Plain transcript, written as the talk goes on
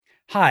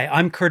Hi,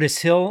 I'm Curtis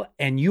Hill,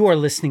 and you are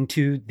listening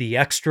to The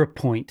Extra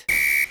Point.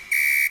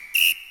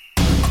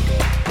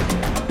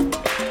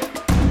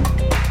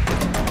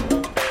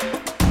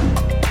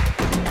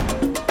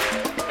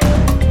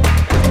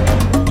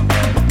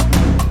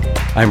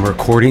 I'm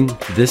recording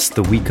this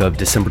the week of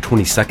December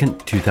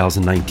 22nd,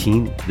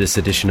 2019. This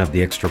edition of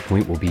The Extra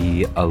Point will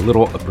be a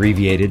little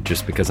abbreviated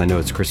just because I know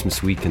it's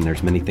Christmas week and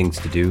there's many things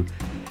to do.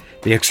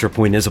 The Extra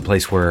Point is a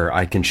place where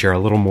I can share a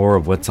little more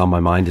of what's on my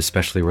mind,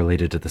 especially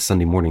related to the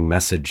Sunday morning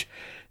message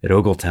at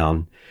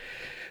Ogletown.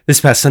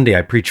 This past Sunday,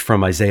 I preached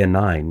from Isaiah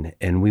 9,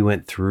 and we've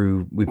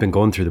been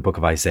going through the book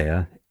of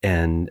Isaiah,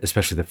 and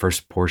especially the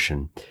first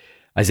portion.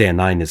 Isaiah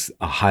 9 is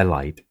a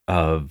highlight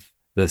of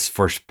this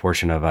first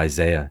portion of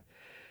Isaiah.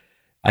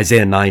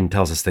 Isaiah 9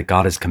 tells us that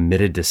God is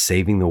committed to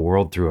saving the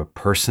world through a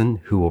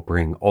person who will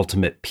bring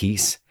ultimate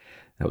peace.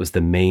 That was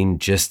the main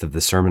gist of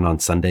the sermon on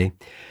Sunday.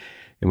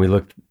 And we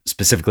looked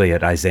specifically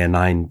at Isaiah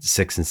 9,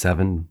 6 and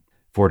 7.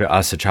 For to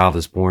us a child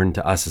is born,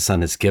 to us a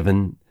son is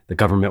given. The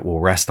government will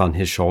rest on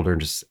his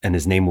shoulders, and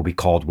his name will be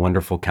called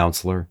Wonderful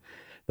Counselor,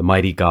 the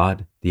Mighty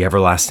God, the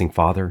Everlasting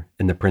Father,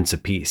 and the Prince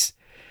of Peace.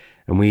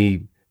 And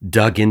we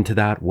dug into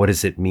that. What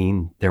does it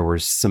mean? There were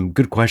some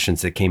good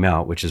questions that came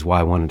out, which is why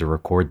I wanted to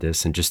record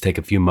this and just take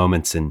a few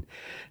moments and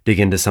dig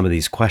into some of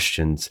these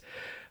questions,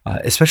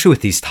 especially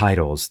with these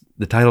titles.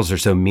 The titles are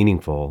so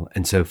meaningful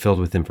and so filled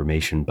with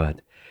information,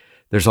 but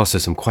there's also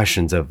some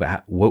questions of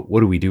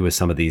what do we do with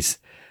some of these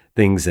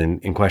things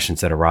and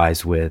questions that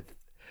arise with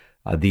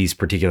these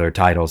particular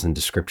titles and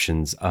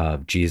descriptions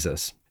of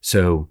Jesus.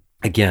 So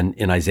again,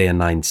 in Isaiah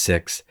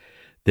 9:6,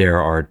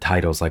 there are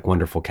titles like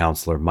Wonderful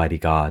Counselor, Mighty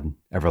God,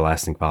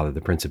 Everlasting Father,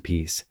 the Prince of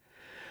Peace.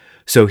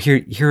 So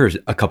here's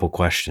a couple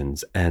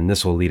questions, and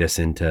this will lead us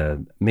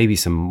into maybe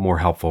some more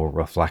helpful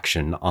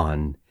reflection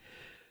on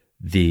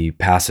the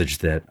passage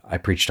that I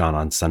preached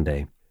on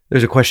Sunday.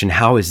 There's a question: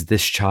 how is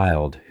this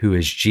child, who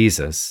is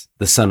Jesus,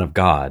 the Son of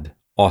God,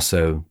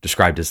 also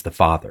described as the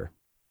Father?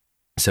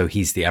 So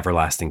he's the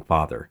everlasting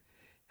Father.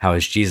 How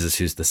is Jesus,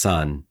 who's the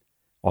Son,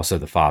 also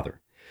the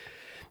Father?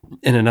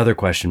 And another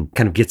question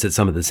kind of gets at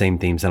some of the same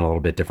themes in a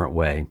little bit different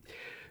way.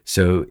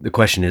 So the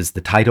question is,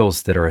 the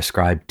titles that are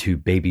ascribed to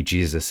baby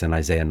Jesus in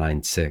Isaiah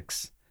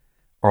 9:6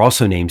 are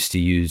also names to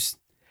use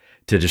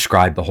to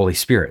describe the Holy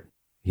Spirit.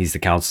 He's the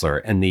Counselor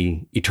and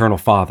the Eternal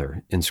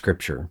Father in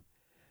Scripture.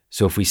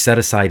 So if we set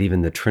aside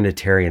even the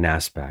Trinitarian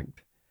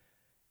aspect,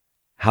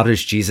 how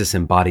does Jesus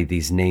embody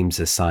these names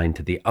assigned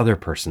to the other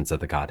persons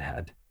of the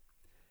Godhead?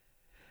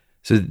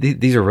 So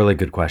these are really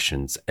good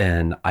questions,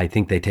 and I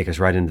think they take us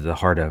right into the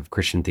heart of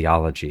Christian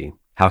theology.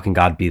 How can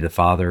God be the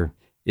Father?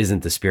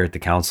 Isn't the Spirit the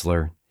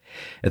Counselor?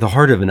 At the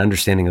heart of an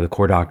understanding of the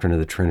core doctrine of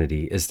the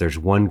Trinity is there's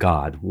one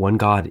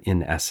God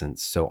in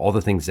essence. So all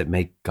the things that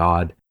make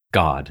God,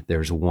 God,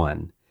 there's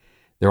one.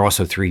 There are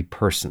also three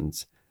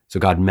persons. So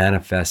God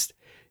manifests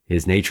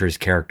his nature, his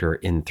character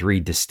in three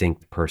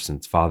distinct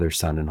persons: Father,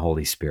 Son, and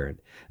Holy Spirit.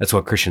 That's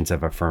what Christians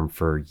have affirmed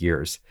for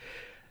years.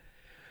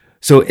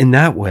 So in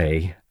that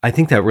way, I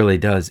think that really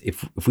does,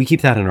 if we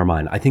keep that in our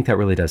mind, I think that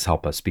really does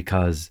help us,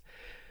 because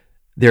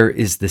there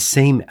is the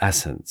same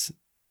essence.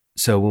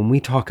 So when we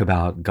talk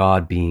about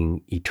God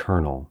being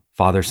eternal,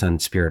 Father, Son,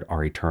 Spirit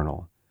are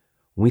eternal.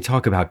 When we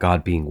talk about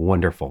God being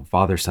wonderful,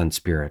 Father, Son,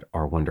 Spirit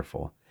are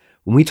wonderful.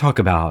 When we talk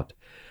about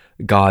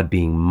God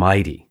being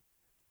mighty,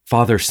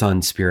 Father,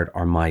 Son, Spirit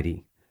are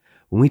mighty.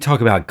 When we talk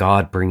about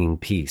God bringing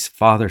peace,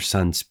 Father,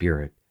 Son,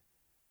 Spirit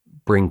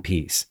bring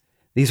peace.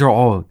 These are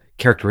all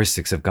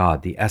characteristics of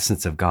God, the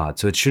essence of God.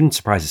 So it shouldn't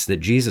surprise us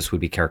that Jesus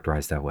would be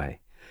characterized that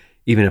way,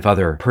 even if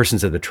other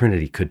persons of the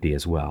Trinity could be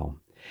as well.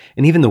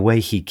 And even the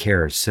way he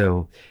cares.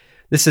 So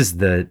this is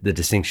the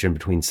distinction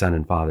between Son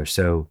and Father.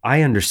 So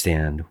I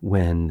understand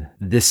when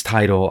this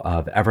title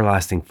of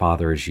Everlasting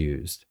Father is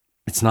used,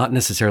 it's not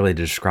necessarily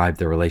to describe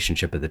the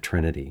relationship of the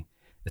Trinity.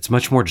 It's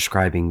much more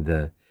describing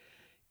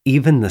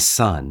even the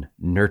Son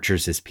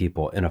nurtures his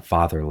people in a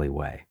fatherly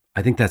way.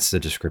 I think that's the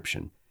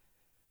description.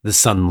 The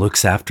Son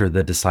looks after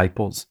the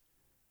disciples,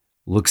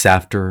 looks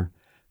after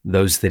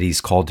those that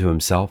he's called to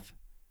himself.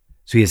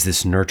 So he has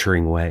this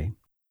nurturing way.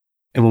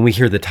 And when we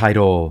hear the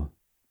title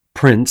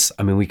Prince,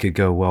 we could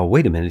go, well,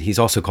 wait a minute, he's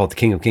also called the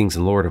King of Kings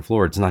and Lord of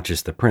Lords, not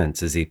just the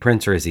Prince. Is he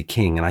Prince or is he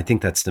King? And I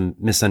think that's to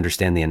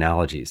misunderstand the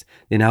analogies.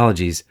 The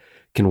analogies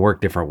can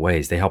work different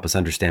ways. They help us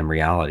understand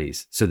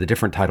realities. So the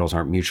different titles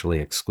aren't mutually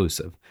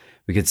exclusive.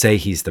 We could say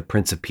he's the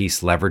Prince of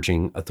Peace,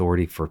 leveraging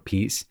authority for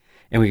peace.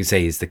 And we could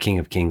say he's the King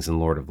of Kings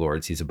and Lord of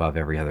Lords. He's above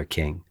every other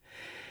king.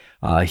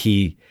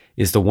 He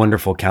is the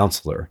Wonderful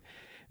Counselor.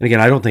 And again,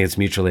 I don't think it's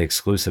mutually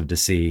exclusive to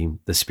see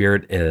the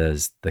Spirit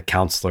as the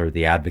Counselor,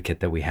 the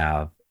Advocate that we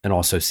have, and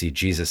also see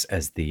Jesus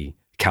as the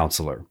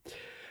Counselor.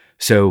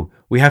 So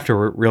we have to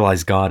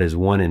realize God is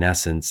one in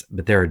essence,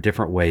 but there are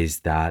different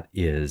ways that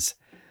is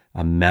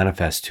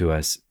manifest to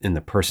us in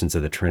the persons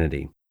of the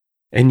Trinity.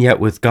 And yet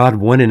with God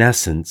one in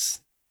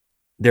essence,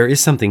 there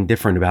is something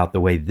different about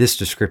the way this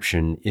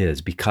description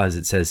is, because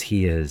it says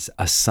he is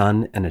a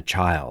son and a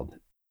child.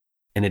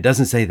 And it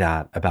doesn't say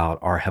that about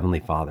our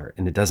Heavenly Father,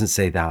 and it doesn't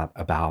say that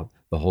about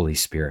the Holy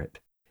Spirit.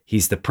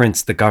 He's the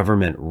prince, the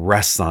government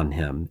rests on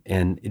him.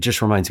 And it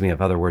just reminds me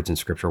of other words in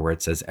scripture where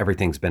it says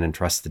everything's been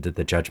entrusted to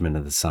the judgment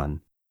of the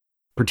Son.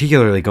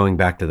 Particularly going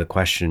back to the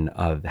question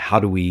of how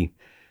do we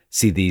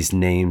see these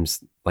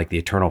names like the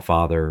Eternal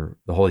Father,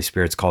 the Holy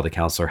Spirit's called a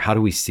counselor, how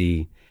do we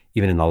see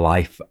even in the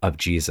life of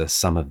Jesus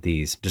some of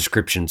these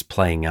descriptions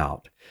playing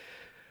out?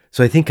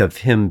 So I think of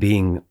him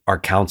being our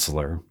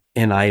counselor,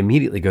 and I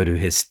immediately go to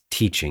his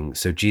teaching.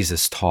 So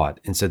Jesus taught,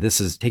 and so this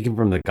is taken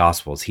from the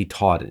Gospels. He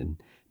taught, and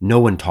no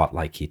one taught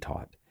like he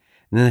taught.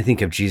 And then I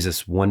think of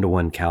Jesus'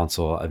 one-to-one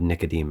counsel of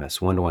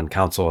Nicodemus, one-to-one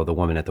counsel of the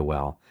woman at the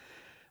well,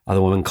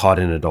 the woman caught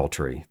in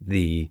adultery,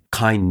 the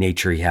kind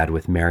nature he had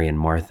with Mary and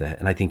Martha.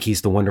 And I think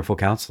he's the wonderful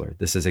counselor.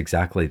 This is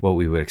exactly what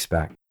we would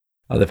expect.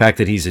 The fact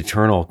that he's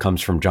eternal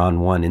comes from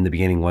John 1. In the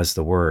beginning was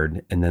the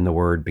Word, and then the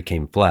Word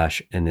became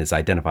flesh and is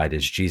identified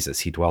as Jesus.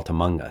 He dwelt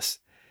among us.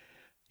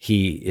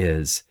 He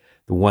is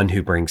the one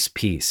who brings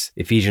peace.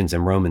 Ephesians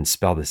and Romans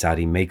spell this out.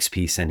 He makes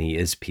peace and he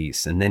is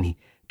peace. And then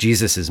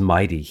Jesus is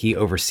mighty. He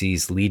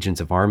oversees legions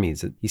of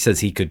armies. He says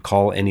he could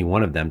call any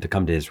one of them to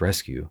come to his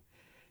rescue.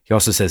 He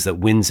also says that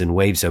winds and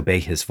waves obey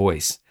his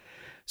voice.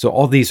 So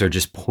all these are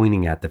just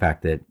pointing at the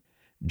fact that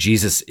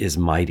Jesus is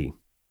mighty.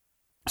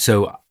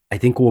 So I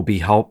think we'll be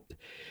helped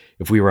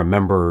if we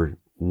remember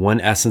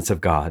one essence of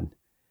God.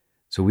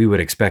 So we would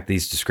expect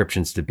these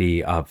descriptions to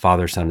be of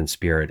Father, Son, and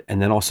Spirit, and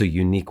then also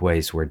unique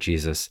ways where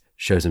Jesus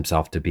shows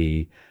himself to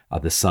be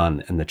the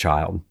Son and the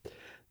child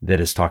that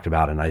is talked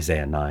about in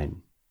Isaiah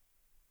 9.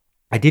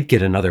 I did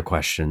get another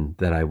question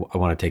that I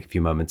want to take a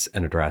few moments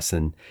and address,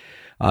 and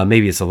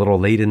maybe it's a little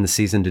late in the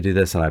season to do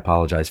this, and I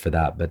apologize for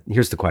that, but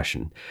here's the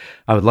question.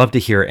 I would love to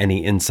hear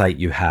any insight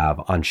you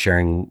have on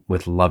sharing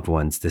with loved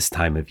ones this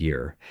time of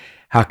year.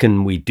 How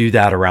can we do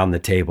that around the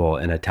table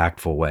in a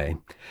tactful way?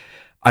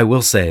 I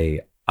will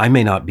say I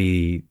may not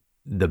be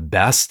the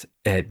best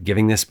at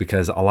giving this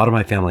because a lot of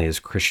my family is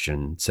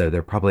Christian, so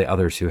there are probably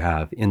others who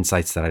have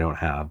insights that I don't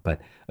have,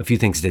 but a few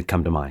things did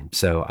come to mind,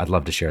 so I'd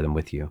love to share them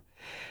with you.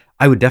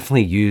 I would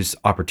definitely use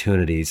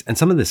opportunities, and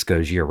some of this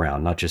goes year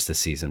round, not just this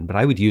season, but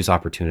I would use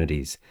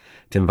opportunities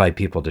to invite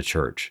people to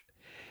church.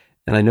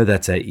 And I know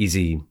that's an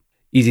easy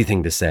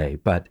thing to say,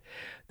 but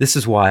this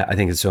is why I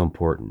think it's so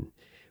important.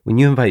 When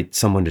you invite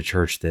someone to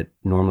church that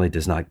normally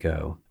does not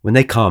go, when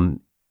they come,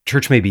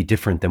 church may be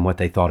different than what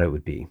they thought it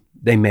would be.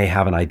 They may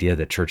have an idea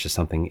that church is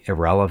something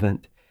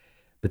irrelevant,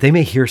 but they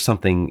may hear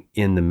something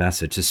in the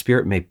message. The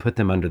Spirit may put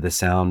them under the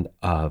sound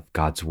of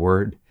God's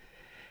word,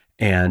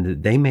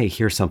 and they may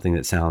hear something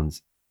that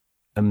sounds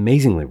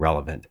amazingly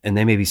relevant, and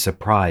they may be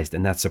surprised,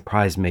 and that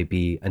surprise may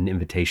be an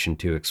invitation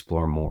to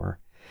explore more.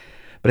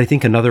 But I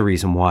think another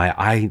reason why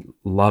I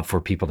love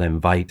for people to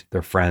invite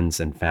their friends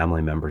and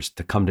family members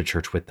to come to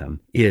church with them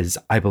is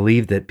I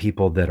believe that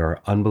people that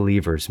are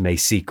unbelievers may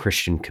see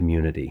Christian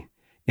community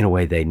in a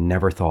way they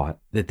never thought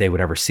that they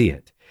would ever see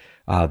it.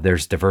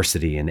 There's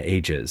diversity in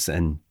ages.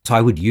 And so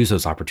I would use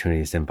those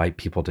opportunities to invite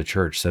people to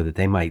church so that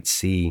they might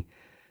see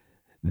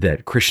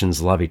that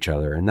Christians love each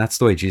other. And that's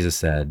the way Jesus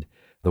said,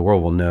 the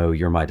world will know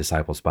you're my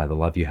disciples by the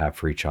love you have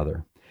for each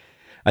other.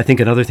 I think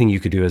another thing you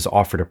could do is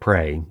offer to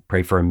pray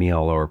for a meal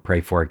or pray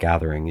for a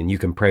gathering. And you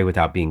can pray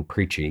without being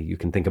preachy. You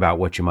can think about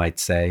what you might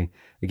say.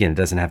 Again, it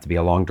doesn't have to be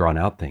a long drawn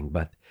out thing,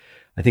 but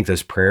I think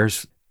those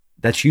prayers,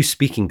 that's you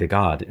speaking to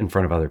God in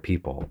front of other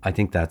people. I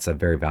think that's a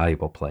very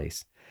valuable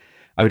place.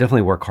 I would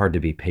definitely work hard to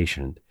be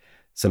patient.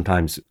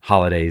 Sometimes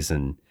holidays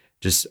and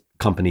just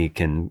company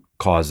can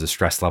cause the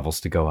stress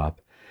levels to go up.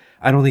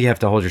 I don't think you have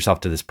to hold yourself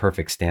to this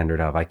perfect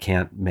standard of I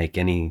can't make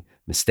any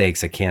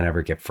mistakes. I can't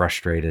ever get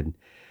frustrated.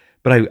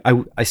 But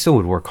I still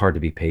would work hard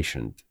to be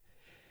patient.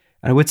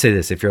 And I would say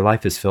this, if your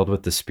life is filled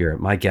with the Spirit,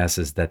 my guess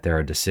is that there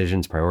are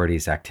decisions,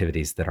 priorities,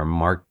 activities that are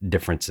marked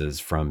differences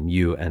from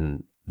you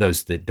and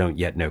those that don't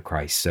yet know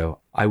Christ. So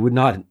I would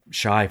not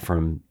shy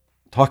from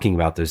talking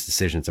about those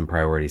decisions and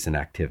priorities and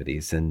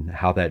activities and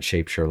how that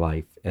shapes your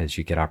life as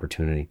you get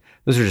opportunity.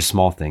 Those are just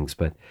small things,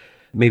 but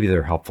maybe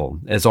they're helpful.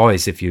 As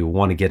always, if you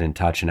want to get in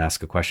touch and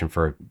ask a question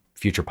for a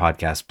future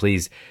podcast,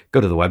 please go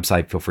to the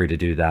website. Feel free to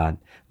do that.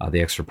 The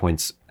Extra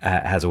Points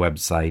has a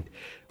website,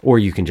 or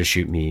you can just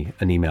shoot me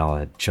an email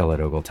at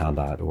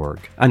chill@ogletown.org.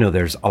 I know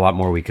there's a lot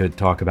more we could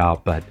talk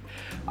about, but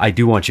I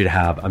do want you to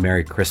have a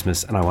Merry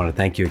Christmas, and I want to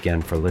thank you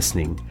again for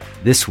listening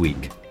this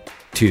week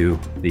to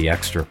The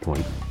Extra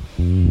Point.